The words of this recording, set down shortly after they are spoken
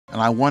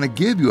And I want to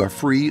give you a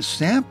free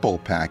sample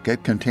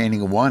packet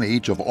containing one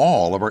each of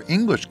all of our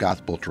English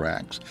Gospel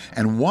tracts.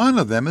 And one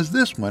of them is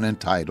this one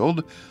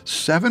entitled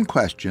 7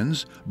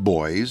 Questions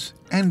Boys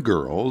and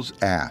Girls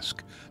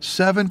Ask.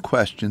 7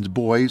 questions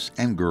boys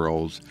and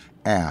girls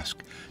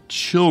ask.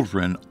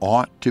 Children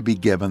ought to be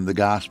given the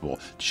gospel.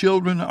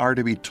 Children are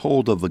to be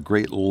told of the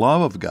great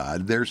love of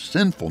God, their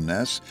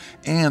sinfulness,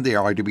 and they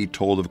are to be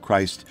told of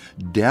Christ's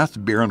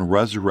death, burial, and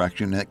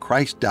resurrection, that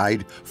Christ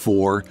died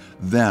for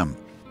them.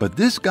 But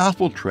this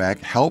gospel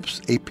tract helps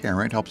a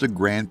parent, helps a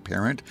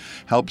grandparent,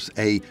 helps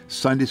a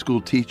Sunday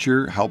school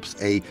teacher, helps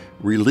a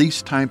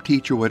release time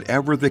teacher,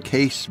 whatever the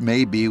case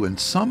may be, when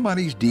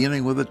somebody's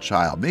dealing with a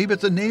child, maybe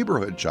it's a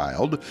neighborhood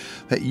child,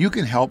 that you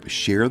can help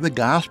share the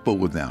gospel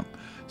with them.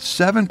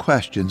 7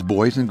 questions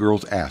boys and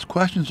girls ask.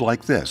 Questions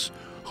like this: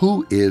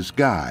 who is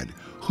God?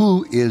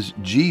 Who is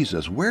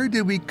Jesus? Where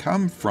did we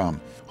come from?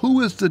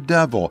 Who is the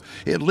devil?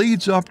 It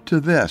leads up to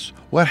this: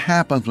 what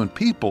happens when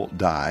people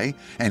die?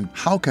 And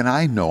how can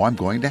I know I'm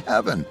going to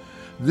heaven?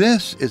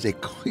 This is a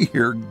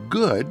clear,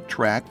 good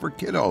tract for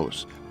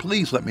kiddos.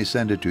 Please let me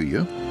send it to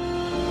you.